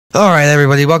Alright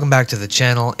everybody, welcome back to the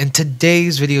channel, and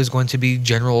today's video is going to be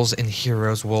Generals and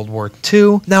Heroes World War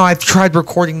II. Now I've tried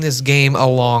recording this game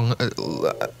and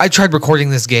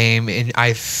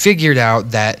I figured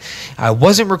out that I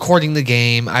wasn't recording the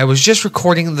game, I was just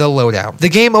recording the loadout. The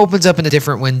game opens up in a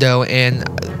different window, and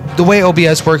the way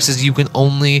OBS works is you can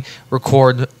only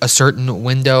record a certain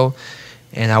window.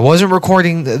 And I wasn't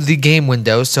recording the game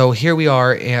window, so here we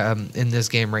are in this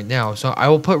game right now. So I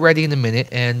will put ready in a minute,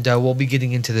 and we'll be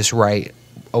getting into this right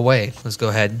away. Let's go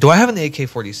ahead. Do I have an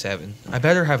AK-47? I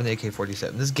better have an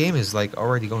AK-47. This game is like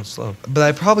already going slow. But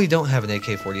I probably don't have an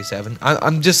AK-47.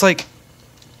 I'm just like,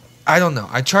 I don't know.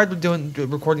 I tried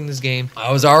recording this game.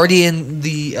 I was already in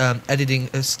the editing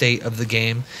state of the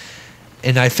game,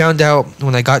 and I found out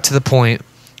when I got to the point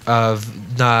of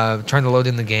trying to load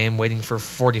in the game, waiting for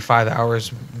 45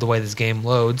 hours the way this game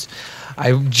loads,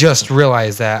 I just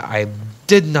realized that I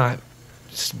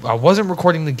wasn't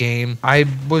recording the game. I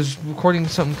was recording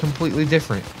something completely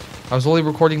different. I was only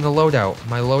recording the loadout,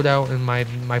 my loadout and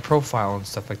my profile and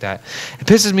stuff like that. It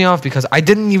pisses me off because I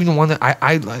didn't even want to.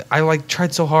 I like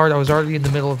tried so hard. I was already in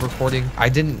the middle of recording. I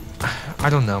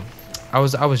don't know. I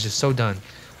was just so done.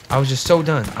 I was so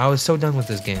done with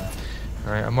this game.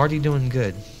 All right, I'm already doing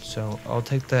good. So I'll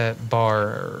take that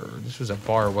bar. This was a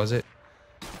bar, was it?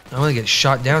 I'm gonna get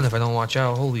shot down if I don't watch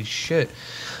out. Holy shit!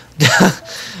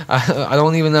 I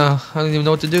don't even know. I don't even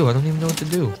know what to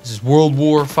do. This is World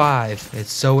War V.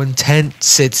 It's so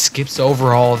intense. It skips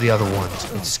over all the other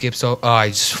ones. It skips. Oh, I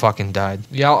just fucking died.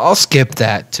 Yeah, I'll skip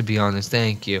that. To be honest,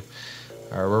 thank you.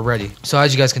 All right, we're ready. So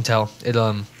as you guys can tell,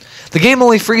 the game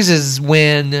only freezes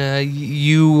when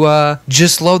you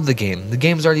just load the game. The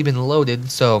game's already been loaded,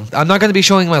 so I'm not going to be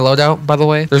showing my loadout, by the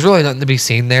way. There's really nothing to be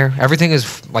seen there. Everything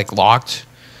is, like, locked.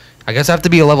 I guess I have to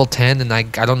be a level 10, and I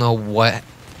don't know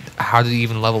how to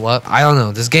even level up. I don't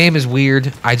know. This game is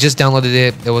weird. I just downloaded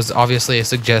it. It was obviously a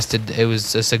suggested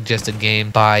game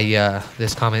by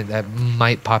this comment that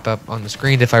might pop up on the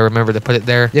screen if I remember to put it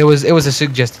there. It was a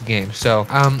suggested game, so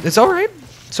it's all right.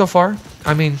 So far,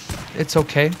 I mean, it's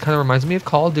okay. Kind of reminds me of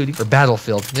Call of Duty or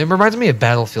Battlefield. It reminds me of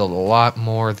Battlefield a lot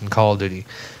more than Call of Duty. I'm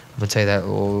gonna tell you that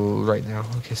right now.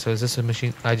 Okay, so is this a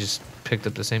machine? I just picked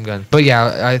up the same gun. But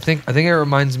yeah, I think it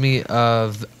reminds me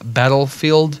of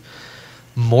Battlefield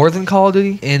more than Call of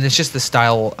Duty, and it's just the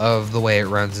style of the way it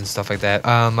runs and stuff like that.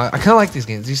 I kind of like these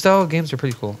games. These style of games are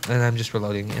pretty cool, and I'm just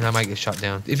reloading, and I might get shot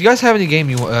down. If you guys have any game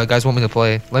you guys want me to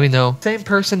play, let me know. Same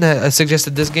person that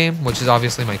suggested this game, which is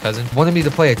obviously my cousin, wanted me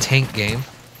to play a tank game,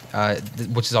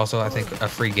 which is also, I think, a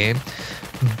free game.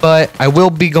 But I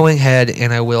will be going ahead,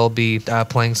 and I will be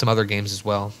playing some other games as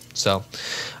well. So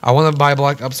I want to buy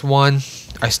Black Ops 1.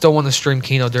 I still want to stream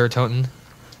Kino der Toten.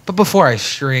 But before I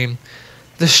stream,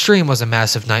 the stream was a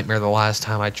massive nightmare the last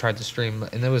time I tried to stream,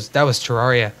 and that was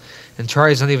Terraria. And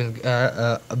Terraria's not even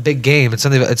a big game. It's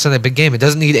not a big game. It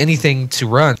doesn't need anything to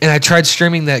run. And I tried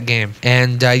streaming that game,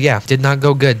 and yeah, did not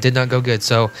go good.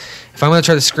 So if I'm gonna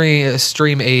try to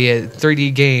stream a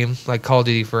 3D game like Call of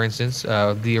Duty, for instance,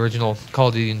 the original Call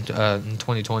of Duty in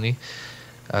 2020.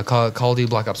 Call of Duty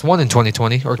Black Ops 1 in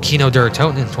 2020, or Kino der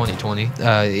Toten in 2020.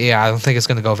 Yeah, I don't think it's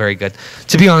gonna go very good.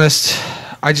 To be honest,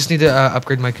 I just need to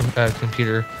upgrade my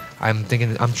computer. I'm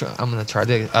thinking I'm gonna try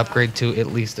to upgrade to at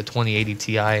least the 2080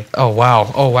 Ti. Oh wow,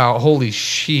 holy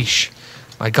sheesh.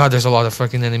 My god, there's a lot of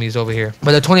fucking enemies over here.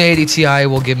 But the 2080 Ti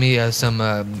will give me some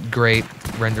great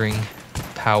rendering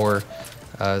power,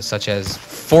 such as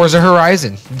Forza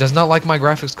Horizon. Does not like my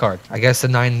graphics card. I guess a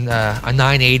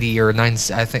 980 or a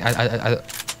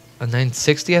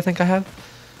 960 I think I have.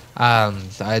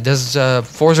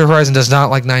 Forza Horizon does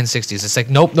not like 960s. It's like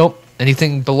nope.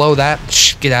 Anything below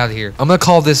that, get out of here. I'm gonna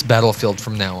call this Battlefield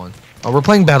from now on. We're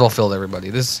playing Battlefield, everybody.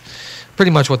 This is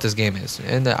pretty much what this game is.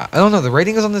 And I don't know. The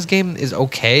ratings on this game is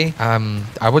okay. I don't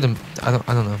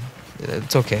know.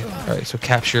 It's okay. All right. So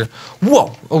capture.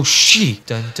 Whoa. Oh shit.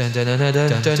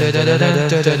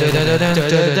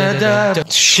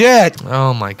 Shit.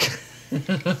 Oh my god.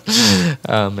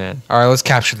 Oh man. All right. Let's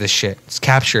capture this shit. Let's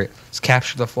capture it. Let's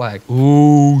capture the flag.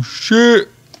 Oh shit.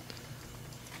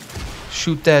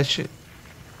 Shoot that shit.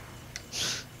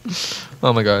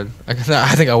 Oh my god. I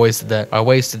think I wasted that. I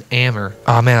wasted ammo.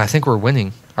 Oh man, I think we're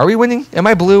winning. Are we winning? Am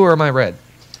I blue or am I red?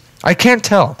 I can't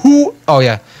tell. Who? Oh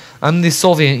yeah. I'm the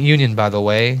Soviet Union, by the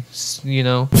way. You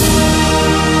know.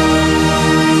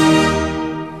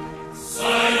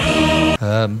 You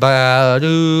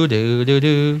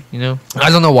know, I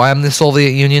don't know why I'm the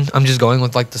Soviet Union. I'm just going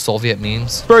with like the Soviet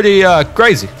memes. Pretty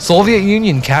crazy. Soviet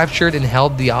Union captured and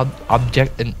held the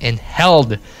objective.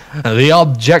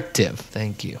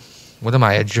 Thank you. What am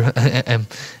I?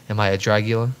 Am I a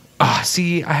Dragula? Ah,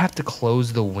 see, I have to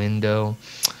close the window.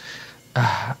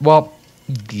 Well,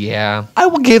 yeah.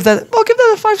 I'll give that a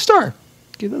 5-star.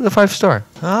 Give that a 5-star.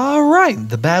 All right.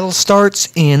 The battle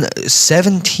starts in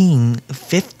 17,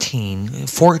 15,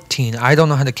 14. I don't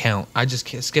know how to count. I just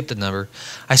skipped the number.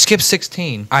 I skipped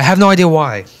 16. I have no idea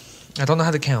why. I don't know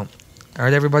how to count. All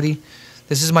right, everybody.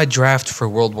 This is my draft for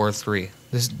World War III.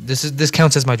 This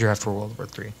counts as my draft for World War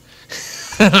III.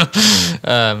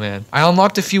 Man. I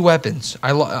unlocked a few weapons.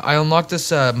 I unlocked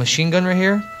this machine gun right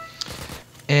here.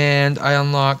 And I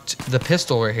unlocked the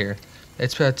pistol right here.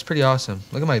 It's pretty awesome.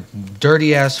 Look at my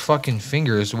dirty ass fucking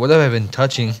fingers. What have I been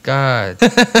touching? God.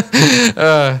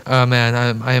 Oh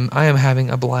man, I am having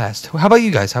a blast. How about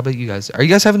you guys? Are you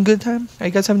guys having a good time?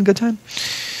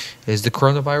 Is the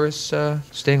coronavirus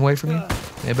staying away from you?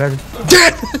 Yeah, better.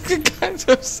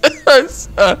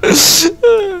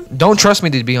 Don't trust me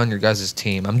to be on your guys'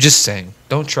 team. I'm just saying.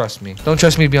 Don't trust me. Don't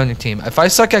trust me to be on your team. If I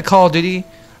suck at Call of Duty,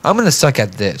 I'm gonna suck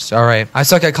at this. All right. I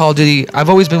suck at Call of Duty. I've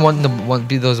always been wanting to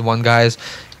be those one guys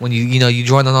when you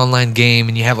join an online game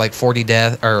and you have like 40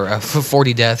 deaths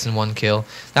and 1 kill.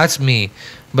 That's me.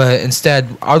 But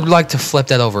instead, I would like to flip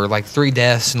that over, like 3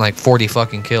 deaths and like 40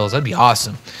 fucking kills. That'd be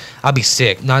awesome. I'd be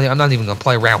sick. I'm not even gonna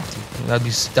play around with you.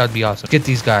 That'd be awesome. Get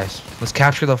these guys. Let's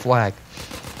capture the flag.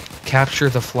 Capture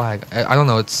the flag. I don't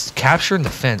know. It's capture and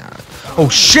defend. Oh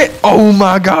shit! Oh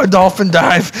my god! Dolphin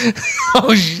dive.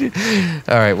 Oh shit!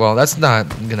 All right. Well, that's not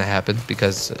gonna happen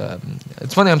because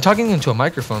it's funny. I'm talking into a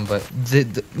microphone, but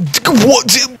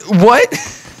what?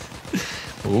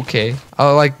 Okay.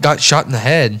 I got shot in the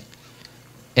head,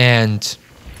 and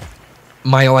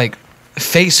my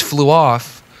face flew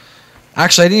off.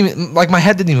 Actually, I didn't even my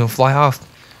head didn't even fly off.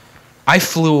 I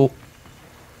flew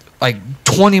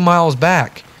 20 miles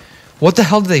back. What the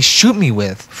hell did they shoot me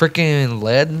with? Freaking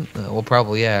lead? Well,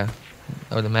 probably, yeah.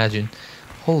 I would imagine.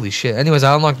 Holy shit. Anyways,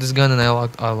 I unlocked this gun and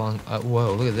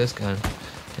whoa, look at this gun.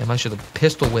 Damn, I should have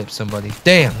pistol whipped somebody.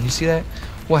 Damn, you see that?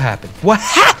 What happened? What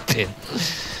happened?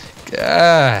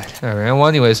 God. Alright, well,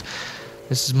 anyways,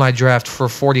 this is my draft for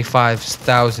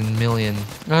 45,000 million.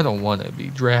 I don't want to be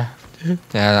drafted.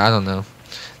 Yeah, I don't know.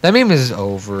 That meme is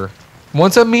over.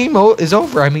 Once a meme is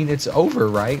over, I mean, it's over,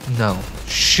 right? No.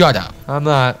 Shut up. I'm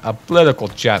not a political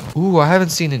channel. Ooh, I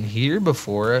haven't seen it here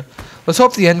before. Let's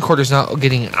hope the encoder's not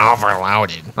getting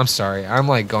overloaded. I'm sorry. I'm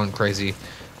going crazy.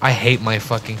 I hate my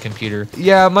fucking computer.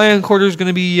 Yeah, my encoder's going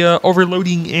to be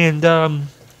overloading, and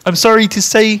I'm sorry to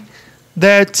say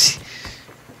that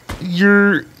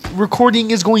your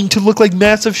recording is going to look like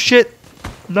massive shit,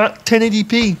 not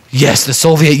 1080p. Yes, the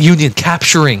Soviet Union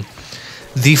capturing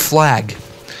the flag.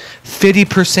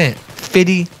 50%.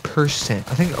 50%. I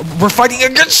think we're fighting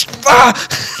against.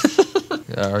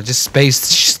 Or just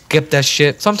skip that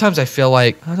shit. Sometimes I feel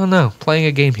I don't know, playing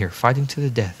a game here, fighting to the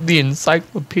death. The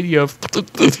encyclopedia of.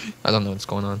 I don't know what's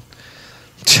going on.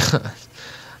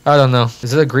 I don't know.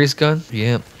 Is it a grease gun?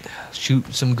 Yeah.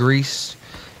 Shoot some grease.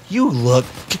 You look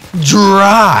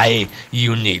dry.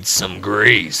 You need some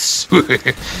grease.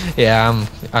 Yeah,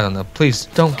 I don't know. Please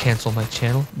don't cancel my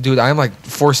channel. Dude, I'm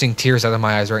forcing tears out of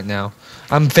my eyes right now.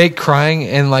 I'm fake crying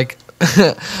and I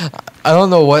don't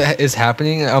know what is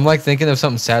happening. I'm thinking of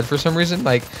something sad for some reason.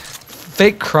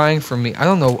 Fake crying for me. I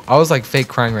don't know. I was fake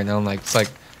crying right now.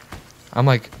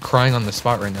 I'm crying on the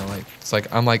spot right now.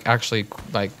 I'm actually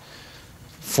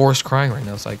forced crying right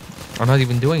now. It's I'm not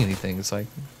even doing anything. It's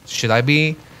should I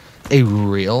be a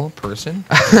real person?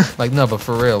 No, but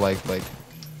for real,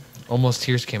 almost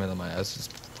tears came out of my eyes. It's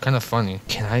kind of funny.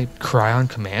 Can I cry on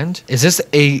command? Is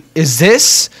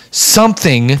this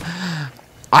something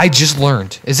I just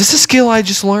learned? Is this a skill I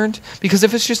just learned? Because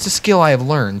if it's just a skill I have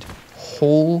learned,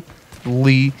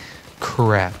 holy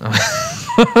crap.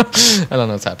 I don't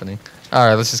know what's happening. All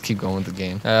right, let's just keep going with the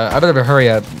game. I better hurry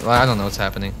up. I don't know what's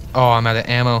happening. Oh, I'm out of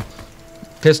ammo.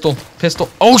 Pistol.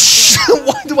 Oh shit!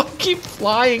 Why do I keep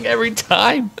flying every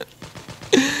time?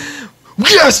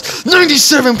 Yes!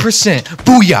 97%!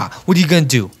 Booyah! What are you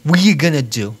gonna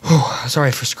do?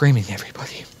 Sorry for screaming,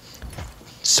 everybody.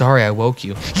 Sorry I woke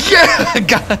you. Yeah!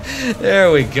 God.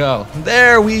 There we go.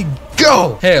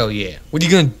 Hell yeah. What are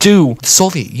you gonna do? The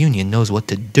Soviet Union knows what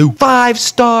to do.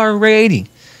 5-star rating.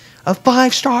 A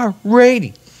 5-star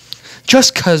rating.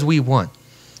 Just cause we won.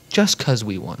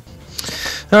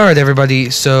 Alright, everybody,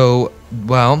 so,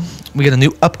 well, we got a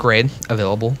new upgrade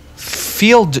available.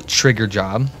 Field trigger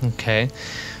job, okay.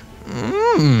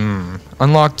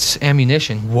 Unlocked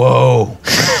ammunition. Whoa.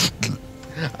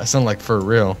 I sound for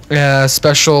real.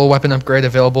 Special weapon upgrade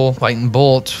available. Lightning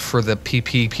bolt for the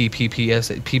PPD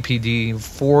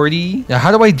 40. Now,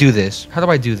 how do I do this?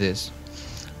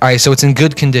 Alright, so it's in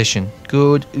good condition.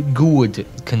 Good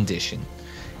condition.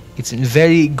 It's in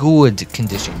very good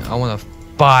condition. I want to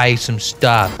buy some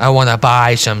stuff. I want to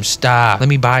buy some stuff. Let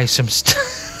me buy some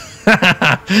stuff.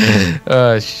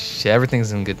 Shit,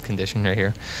 everything's in good condition right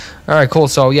here. All right, cool.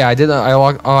 So yeah, I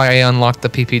unlocked the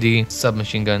PPD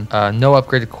submachine gun. No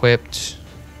upgrade equipped.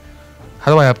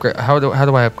 How do I upgrade? How do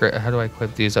I upgrade? How do I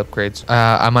equip these upgrades?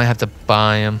 I might have to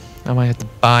buy them.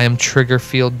 Trigger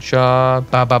field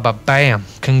job. Bam.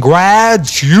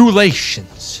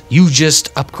 Congratulations. You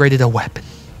just upgraded a weapon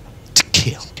to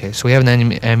kill. Okay, so we have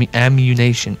an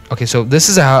ammunition. Okay, so this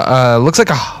is a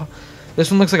this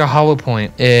one looks like a hollow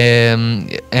point.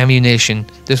 Ammunition.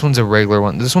 This one's a regular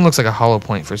one. This one looks like a hollow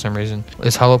point for some reason.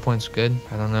 Is hollow points good?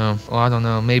 I don't know. Well, I don't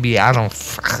know. Maybe I don't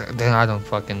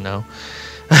fucking know.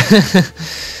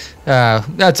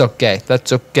 That's okay.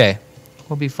 That's okay.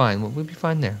 We'll be fine. We'll be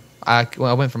fine there. I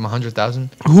went from 100,000.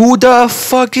 Who the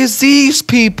fuck is these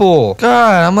people?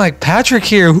 God, I'm like Patrick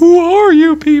here. Who are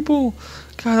you people?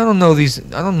 God, I don't know these.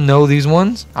 I don't know these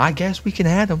ones. I guess we can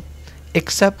add them.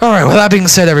 Except, all right. Well, that being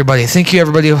said, everybody, thank you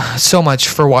everybody so much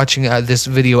for watching this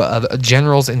video of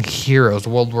Generals and Heroes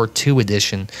World War II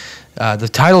edition. The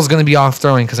title's gonna be off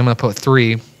throwing because I'm gonna put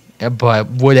 3, but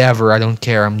whatever. I don't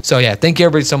care. So yeah, thank you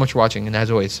everybody so much for watching, and as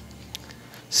always,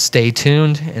 stay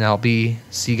tuned, and I'll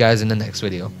see you guys in the next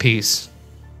video. Peace.